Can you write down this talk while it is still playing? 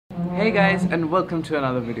Hey guys, and welcome to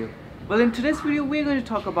another video. Well, in today's video we're going to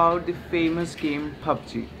talk about the famous game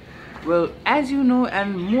PUBG. Well, as you know,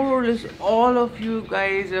 and more or less all of you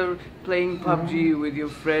guys are playing PUBG with your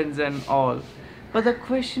friends and all, but the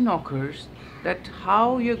question occurs that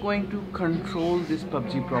how you're going to control this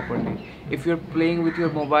PUBG properly. If you're playing with your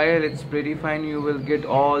mobile, it's pretty fine, you will get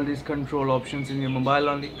all these control options in your mobile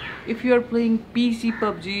only. If you are playing PC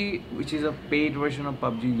PUBG, which is a paid version of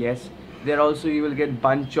PUBG, yes, there also you will get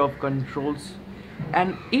bunch of controls.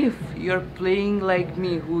 And if you're playing like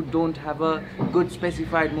me, who don't have a good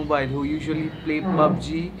specified mobile, who usually play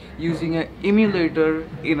PUBG using an emulator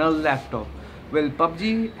in a laptop, well,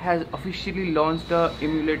 PUBG has officially launched a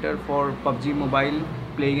emulator for PUBG Mobile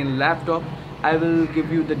playing in laptop. I will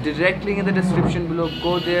give you the direct link in the description below.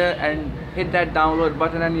 Go there and hit that download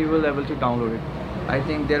button and you will be able to download it. I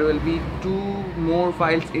think there will be 2 more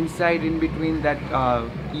files inside in between that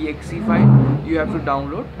exe file. You have to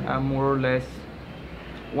download more or less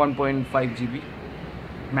 1.5 GB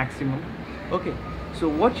maximum. Okay, so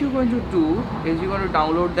what you're going to do is you're going to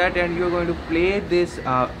download that and you're going to play this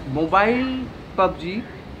mobile PUBG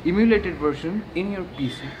emulated version in your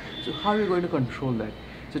PC. So how are you going to control that?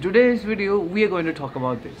 So today's video we are going to talk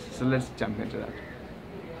about this. So let's jump into that.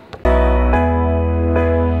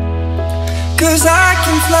 'Cause I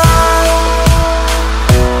can fly,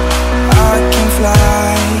 I can fly,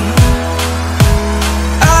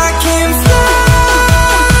 I can fly,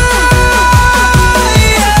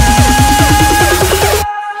 yeah.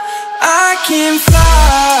 I can fly.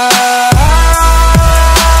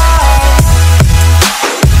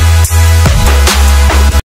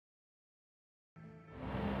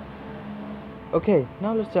 Okay,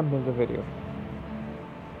 now let's jump into the video.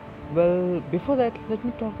 Well, before that, let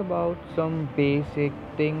me talk about some basic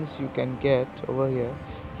things you can get over here.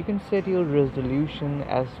 You can set your resolution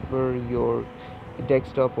as per your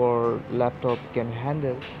desktop or laptop can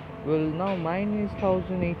handle. Well, now mine is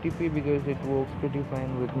 1080p because it works pretty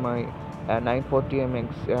fine with my 940mx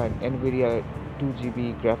Nvidia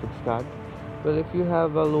 2GB graphics card. Well, if you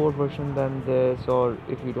have a lower version than this, or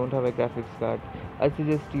if you don't have a graphics card, I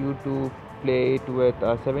suggest you to play it with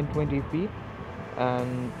 720p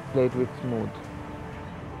and play it with smooth.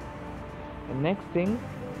 The next thing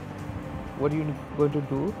what you're going to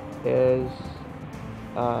do is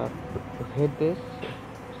hit this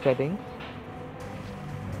settings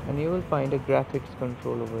and you will find a graphics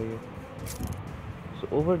control over here. So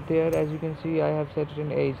over there, as you can see, I have set it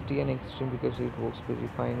in HD and extreme because it works pretty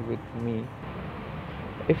fine with me.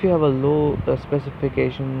 If you have a low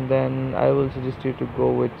specification, then I will suggest you to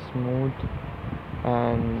go with smooth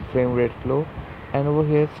and frame rate flow. And over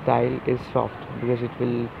here style is soft because it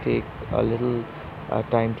will take a little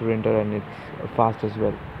time to render and it's fast as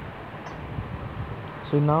well.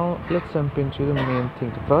 So now let's jump into the main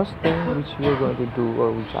thing. The first thing which we are going to do,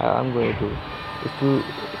 or which I am going to do, is to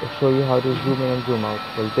show you how to zoom in and zoom out.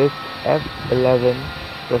 Well, this F11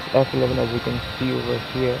 plus F11, as you can see over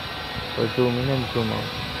here, for zoom in and zoom out.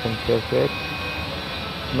 You can press it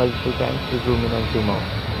multiple times to zoom in and zoom out.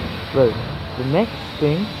 Well, the next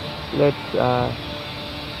thing, let's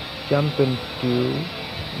jump into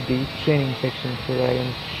the training section so that I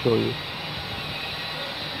can show you.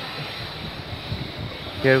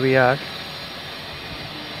 Here we are.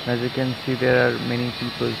 As you can see, there are many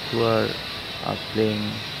people who are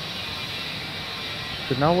playing.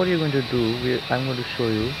 So now what you're going to do, I'm going to show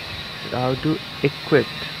you how to equip.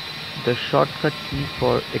 The shortcut key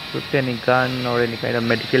for equip any gun or any kind of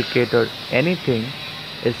medical kit or anything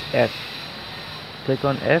is F. Click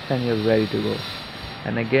on F and you're ready to go.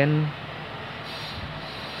 And again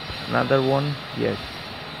another one, yes.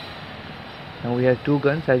 Now we have 2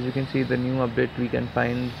 guns. As you can see, the new update, we can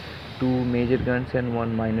find 2 major guns and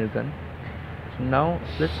 1 minor gun. So now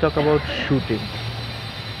let's talk about shooting.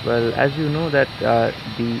 Well, as you know that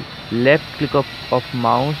the left click of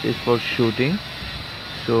mouse is for shooting.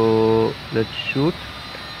 So let's shoot,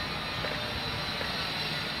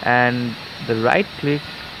 and the right click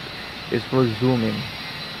is for zoom in.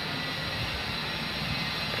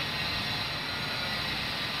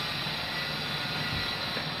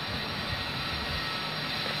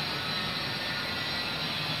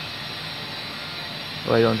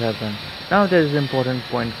 Oh, I don't have one. Now there is an important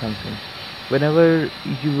point comes in. Whenever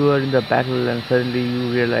you are in the battle and suddenly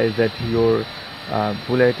you realize that your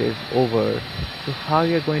bullet is over, so how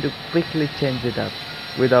you're going to quickly change it up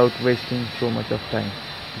without wasting so much of time?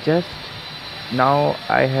 Just now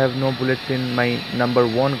I have no bullets in my number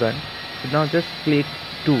 1 gun, so now just click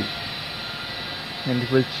 2 and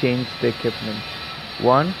it will change the equipment.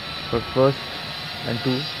 1 for first and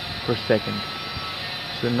 2 for second.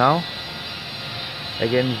 So now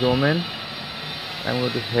Again, zoom in. I'm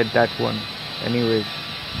going to hit that one anyways.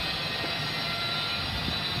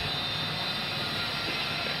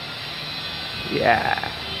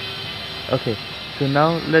 Yeah. Okay, so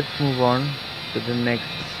now let's move on to the next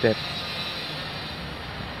step.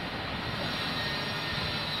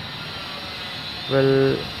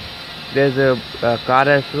 Well, there's a car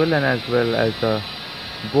as well, and as well as a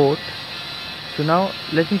boat. So now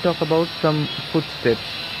let me talk about some footsteps.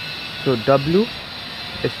 So W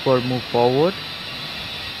is for move forward,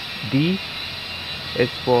 D is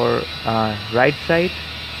for right side,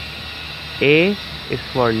 A is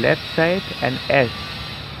for left side, and S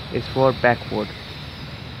is for backward,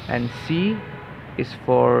 and C is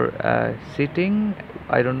for sitting.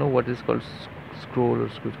 I don't know what is called, scroll or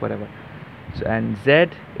screws, whatever. So, and Z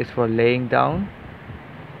is for laying down,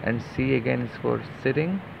 and C again is for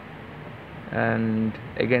sitting, and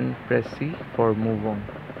again press C for move on,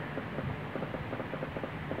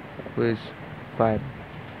 which fine.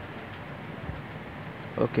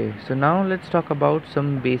 Okay, so now let's talk about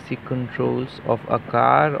some basic controls of a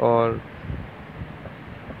car or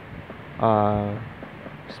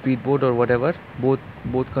speedboat or whatever.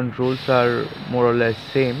 Both controls are more or less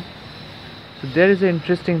same. So there is an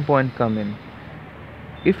interesting point come in.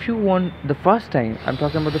 If you want the first time, I'm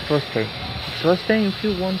talking about the first time, if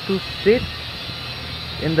you want to sit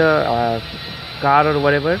in the car or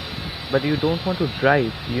whatever, but you don't want to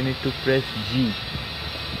drive, you need to press G.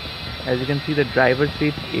 As you can see, the driver's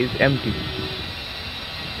seat is empty.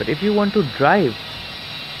 But if you want to drive,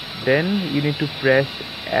 then you need to press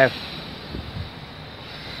F.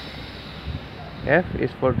 F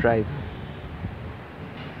is for drive.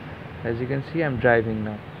 As you can see, I'm driving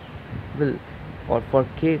now. Well, or for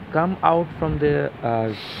K, come out from the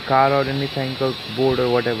car or anything, or board or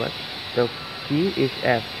whatever, the key is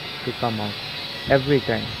F to come out every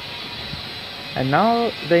time. And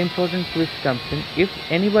now the important twist comes in. If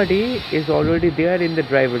anybody is already there in the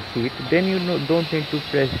driver's seat, then you don't need to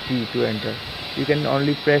press G to enter. You can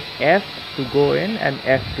only press F to go in and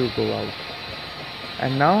F to go out.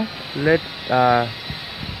 And now let's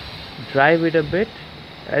drive it a bit.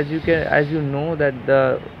 As you know that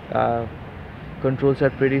the controls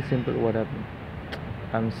are pretty simple. What happened?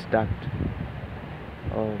 I'm stuck.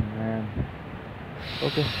 Oh man.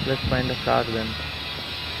 Okay, let's find a car then.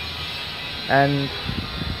 And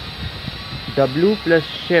W plus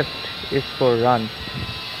shift is for run.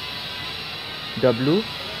 W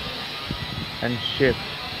and shift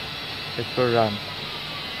is for run,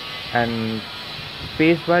 and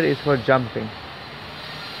spacebar is for jumping.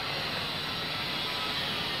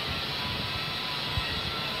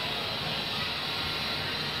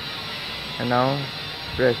 And now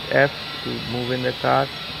press F to move in the car,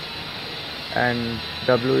 and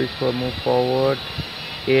W is for move forward,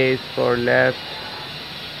 A is for left,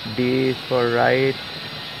 D is for right,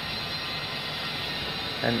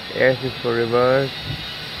 and S is for reverse,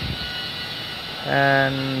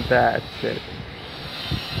 and that's it.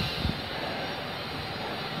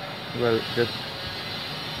 Well, just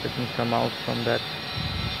let me come out from that.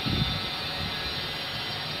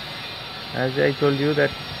 As I told you that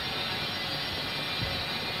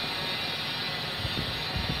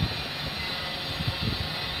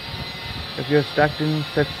if you're stuck in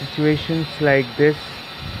such situations like this,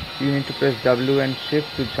 you need to press W and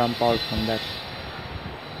shift to jump out from that.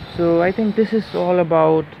 So I think this is all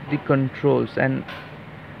about the controls. And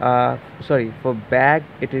sorry, for back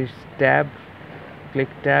it is tab, click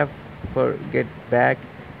tab for get back,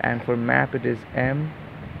 and for map it is M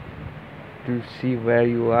to see where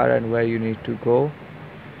you are and where you need to go.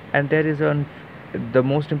 And there is the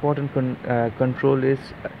most important control is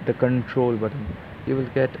the control button. You will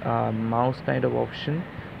get a mouse kind of option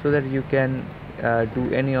so that you can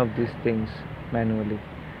do any of these things manually,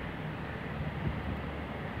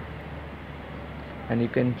 and you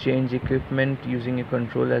can change equipment using a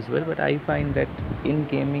control as well. But I find that in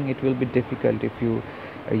gaming it will be difficult if you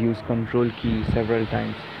use control key several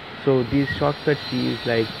times. So these shortcut keys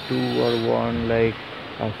like 2 or 1, like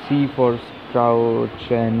C for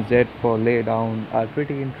crouch and Z for lay down, are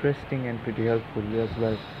pretty interesting and pretty helpful as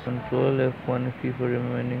well. Control F1 if you for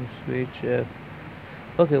remaining switch F.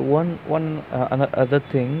 Okay, one other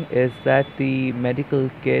thing is that the medical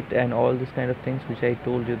kit and all this kind of things which I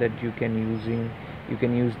told you that you can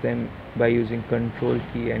use them by using control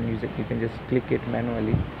key, and you can just click it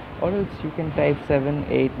manually, or else you can type 7,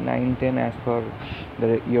 8, 9, 10 as per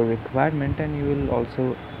your requirement, and you will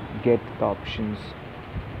also get the options.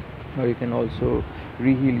 Or you can also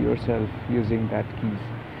reheal yourself using that keys.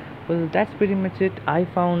 Well, that's pretty much it. I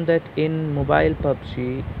found that in mobile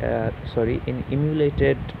PUBG, in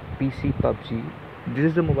emulated PC PUBG, This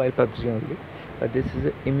is the mobile PUBG only, but this is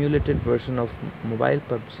an emulated version of mobile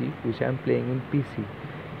PUBG which I am playing in PC.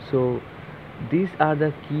 So these are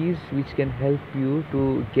the keys which can help you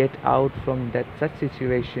to get out from that such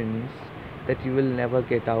situations that you will never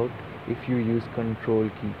get out if you use control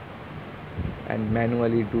key and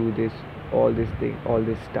manually do all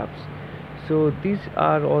these stuffs. So these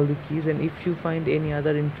are all the keys, and if you find any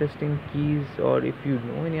other interesting keys, or if you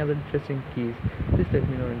know any other interesting keys, please let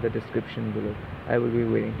me know in the description below. I will be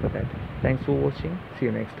waiting for that. Thanks for watching. See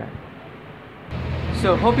you next time.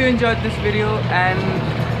 So hope you enjoyed this video, and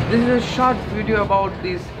this is a short video about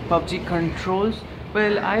these PUBG controls.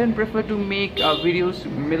 Well, I don't prefer to make videos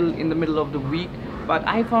in the middle of the week, but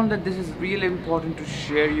I found that this is really important to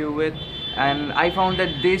share you with, and I found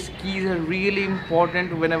that these keys are really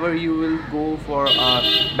important whenever you will go for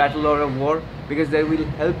a battle or a war, because they will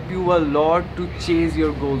help you a lot to chase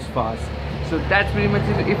your goals fast. So that's pretty much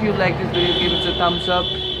it. If you like this video, give it a thumbs up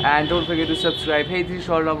and don't forget to subscribe. Hey, this is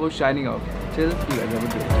Shornavo signing off. Till you guys have a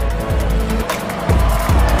good day.